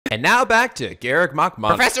And now back to Garrick Machmon.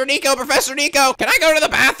 Professor Nico, can I go to the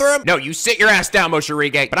bathroom? No, you sit your ass down,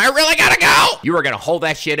 Moshirige. But I really gotta go. You are gonna hold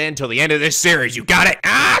that shit in till the end of this series. You got it?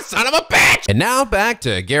 Ah, son of a bitch. And now back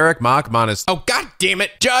to Garrick Machmon. Oh, god damn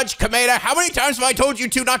it. Judge Kameda, how many times have I told you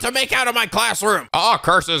two not to make out of my classroom? Oh,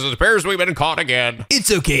 curses. It appears we've been caught again.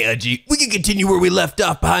 It's okay, Aji. We can continue where we left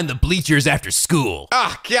off behind the bleachers after school.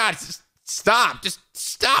 Oh, god. Stop. Just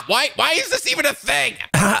stop. Why is this even a thing?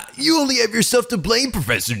 You only have yourself to blame,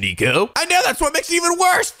 Professor Nico. I know, that's what makes it even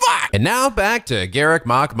worse. Fuck. And now back to Garrick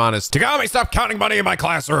Machmon. Tagami, stop counting money in my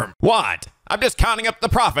classroom. What? I'm just counting up the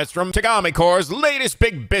profits from Tagami Corps' latest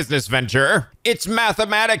big business venture. It's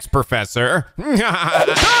mathematics, Professor.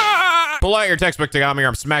 Pull out your textbook, Tagami, or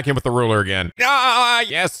I'm smacking with the ruler again.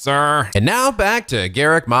 Yes, sir. And now back to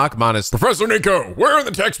Garrick Machmon. Professor Nico, where in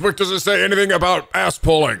the textbook does it say anything about ass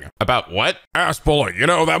pulling? About what? Ass pulling. You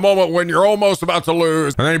know, that moment when you're almost about to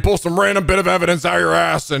lose, and then you pull some random bit of evidence out of your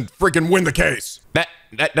ass and freaking win the case.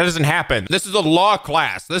 That doesn't happen. This is a law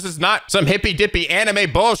class. This is not some hippy dippy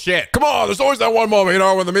anime bullshit. Come on, there's always that one moment, you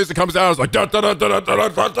know, when the music comes out, it's like da da da da da da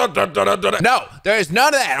da da da da da. No, there's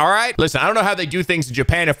none of that, all right? Listen, I don't know how they do things in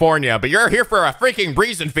Japan-ifornia, but you're here for a freaking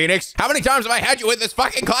reason, Phoenix. How many times have I had you in this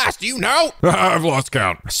fucking class? Do you know? I've lost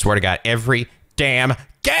count. I swear to God, every damn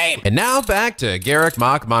game. And now back to Garrick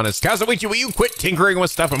Machmon. Kazuichi, will you quit tinkering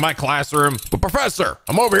with stuff in my classroom? But Professor,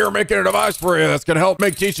 I'm over here making a device for you that's gonna help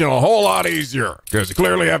make teaching a whole lot easier, because you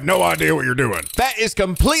clearly have no idea what you're doing. That is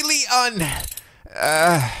completely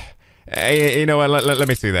you know what, let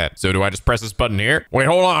me see that. So do I just press this button here? Wait,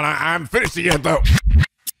 hold on, I'm finishing it though.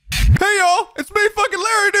 Hey y'all, it's me fucking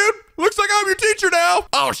Larry, dude. Looks like I'm your teacher now.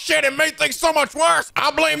 Oh shit, it made things so much worse.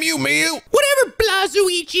 I'll blame you, Miyu. Whatever,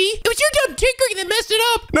 Blazuichi. It was your dumb tinkering that messed it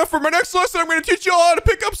up. Now for my next lesson, I'm gonna teach y'all how to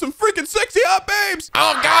pick up some freaking sexy hot babes.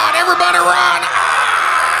 Oh God, everybody run.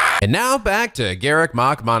 Ah! And now back to Garrick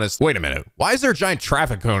Machmon. Wait a minute, why is there a giant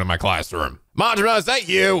traffic cone in my classroom? Majima, is that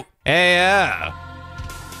you? Hey,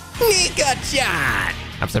 Nico-chan.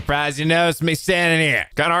 I'm surprised you noticed me standing here.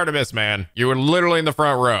 Kind of hard to miss, man. You were literally in the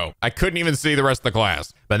front row. I couldn't even see the rest of the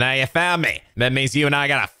class. But now you found me. That means you and I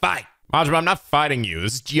gotta fight. Majima, I'm not fighting you.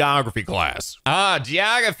 This is geography class. Ah,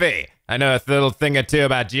 geography. I know a little thing or two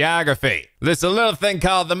about geography. There's a little thing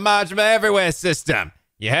called the Majima Everywhere System.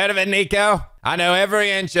 You heard of it, Nico? I know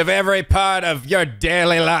every inch of every part of your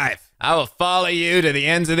daily life. I will follow you to the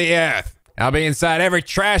ends of the earth. I'll be inside every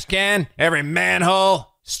trash can, every manhole,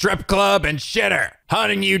 strip club, and shitter,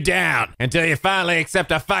 hunting you down until you finally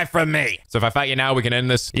accept a fight from me. So if I fight you now, we can end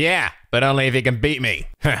this? Yeah, but only if you can beat me.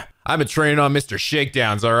 I've been training on Mr.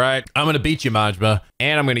 Shakedowns, all right? I'm gonna beat you, Majima,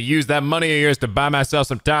 and I'm gonna use that money of yours to buy myself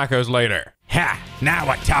some tacos later. Ha! Now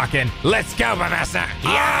we're talking. Let's go, Professor.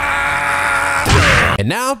 Yeah! And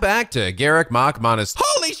now back to Garrick Machmon.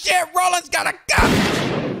 Holy shit, Roland's got a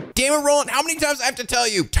gun! Damn it, Roland, how many times do I have to tell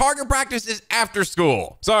you? Target practice is after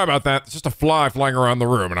school. Sorry about that. It's just a fly flying around the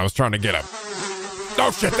room, and I was trying to get him.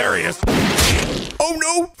 Oh shit, there he is. Oh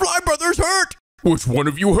no, Fly Brother's hurt. Which one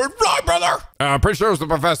of you hurt Fly Brother? I'm pretty sure it was the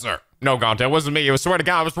professor. No, Gonta, it wasn't me. It was, swear to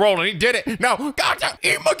God, it was Roland. He did it. No, Gonta,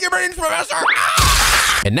 eat monkey brains, Professor.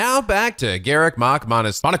 And now back to Garrick Machmon.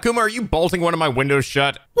 Monokuma, are you bolting one of my windows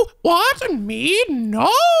shut? What? Me?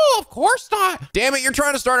 No, of course not. Damn it, you're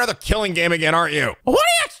trying to start another killing game again, aren't you? What do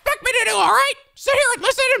you expect me to do, all right? Sit here and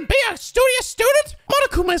listen and be a studious student?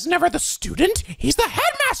 Monokuma is never the student. He's the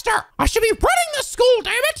headmaster. I should be running the school,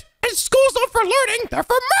 damn it. And schools aren't for learning, they're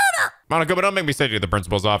for murder. Monokuma, don't make me send you to the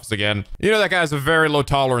principal's office again. You know that guy has a very low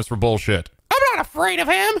tolerance for bullshit. I'm not afraid of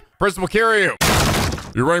him. Principal Kiryu.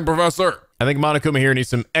 You rang, Professor? I think Monokuma here needs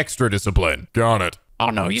some extra discipline. Got it. Oh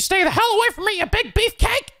no, you stay the hell away from me, you big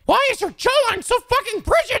beefcake! Why is your jawline so fucking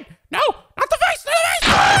frigid? No, not the face, not the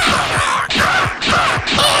face!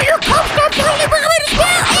 Oh, your curb stops are only bringing me to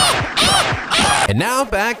swear! And now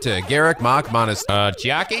back to Garrick Machmon.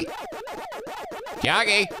 Chiaki?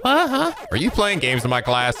 Chiaki? Uh-huh. Are you playing games in my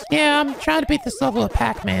class? Yeah, I'm trying to beat this level of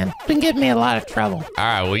Pac-Man. It's been giving me a lot of trouble. All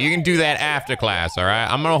right, well, you can do that after class, all right?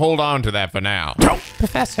 I'm gonna hold on to that for now.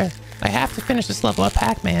 Professor, I have to finish this level of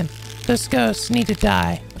Pac-Man. Those ghosts need to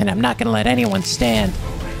die, and I'm not gonna let anyone stand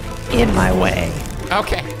in my way.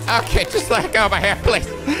 Okay, just let go of my hair, please.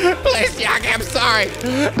 Please, Chiaki, I'm sorry.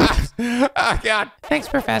 Oh, God. Thanks,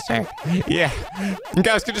 Professor. Yeah, you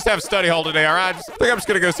guys can just have study hall today, all right? I think I'm just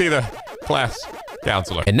gonna go see the class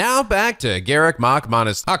counselor. And now back to Garrick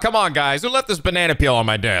Machmon. Oh, come on, guys. Who left this banana peel on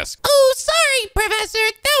my desk? Oh, sorry, Professor.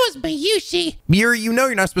 That was Mayushi. Miri, you know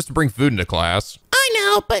you're not supposed to bring food into class. I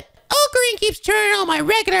know, but Ocarine keeps turning all my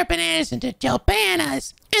regular bananas into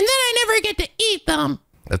Jobanas, and then I never get to eat them.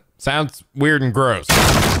 That Sounds weird and gross.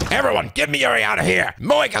 Everyone, get Miuri out of here.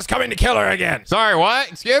 Moika's coming to kill her again. Sorry,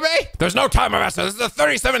 what? Excuse me? There's no time, Professor. This is the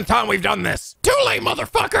 37th time we've done this. Too late,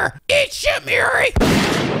 motherfucker. Eat shit, Miuri.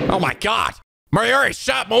 Oh my god. Miuri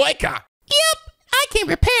shot Moika. Yep, I can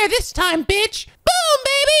repair this time, bitch. Boom,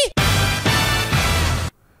 baby.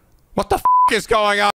 What the f is going on?